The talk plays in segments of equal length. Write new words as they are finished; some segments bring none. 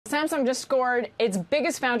Samsung just scored its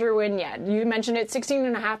biggest foundry win yet. You mentioned it,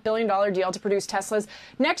 $16.5 billion deal to produce Tesla's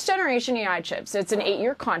next-generation AI chips. It's an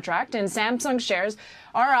 8-year contract, and Samsung shares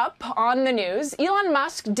are up on the news. Elon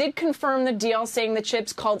Musk did confirm the deal, saying the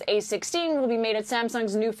chips called A16 will be made at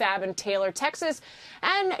Samsung's new fab in Taylor, Texas,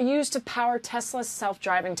 and used to power Tesla's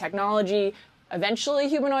self-driving technology, eventually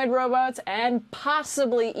humanoid robots, and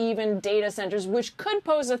possibly even data centers, which could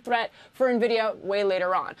pose a threat for NVIDIA way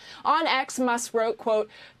later on. On X, Musk wrote, quote,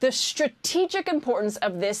 "The strategic importance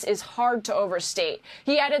of this is hard to overstate."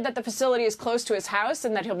 He added that the facility is close to his house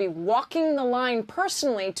and that he'll be walking the line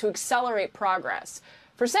personally to accelerate progress.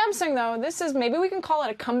 For Samsung, though, this is, maybe we can call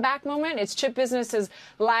it a comeback moment. Its chip business has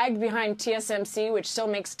lagged behind TSMC, which still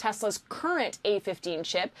makes Tesla's current A15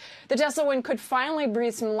 chip. The Tesla win could finally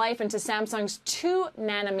breathe some life into Samsung's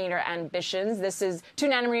 2-nanometer ambitions. 2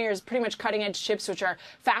 nanometers, pretty much cutting-edge chips, which are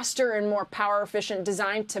faster and more power-efficient,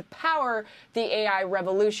 designed to power the AI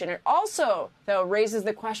revolution. It also, though, raises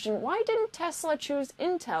the question, why didn't Tesla choose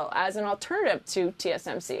Intel as an alternative to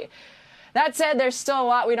TSMC? That said, there's still a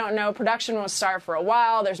lot we don't know. Production will start for a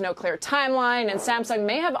while. There's no clear timeline, and Samsung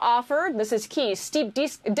may have offered, this is key, steep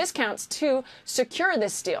discounts to secure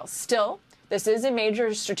this deal. Still, this is a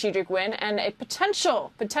major strategic win and a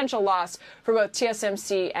potential loss for both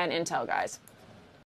TSMC and Intel, guys.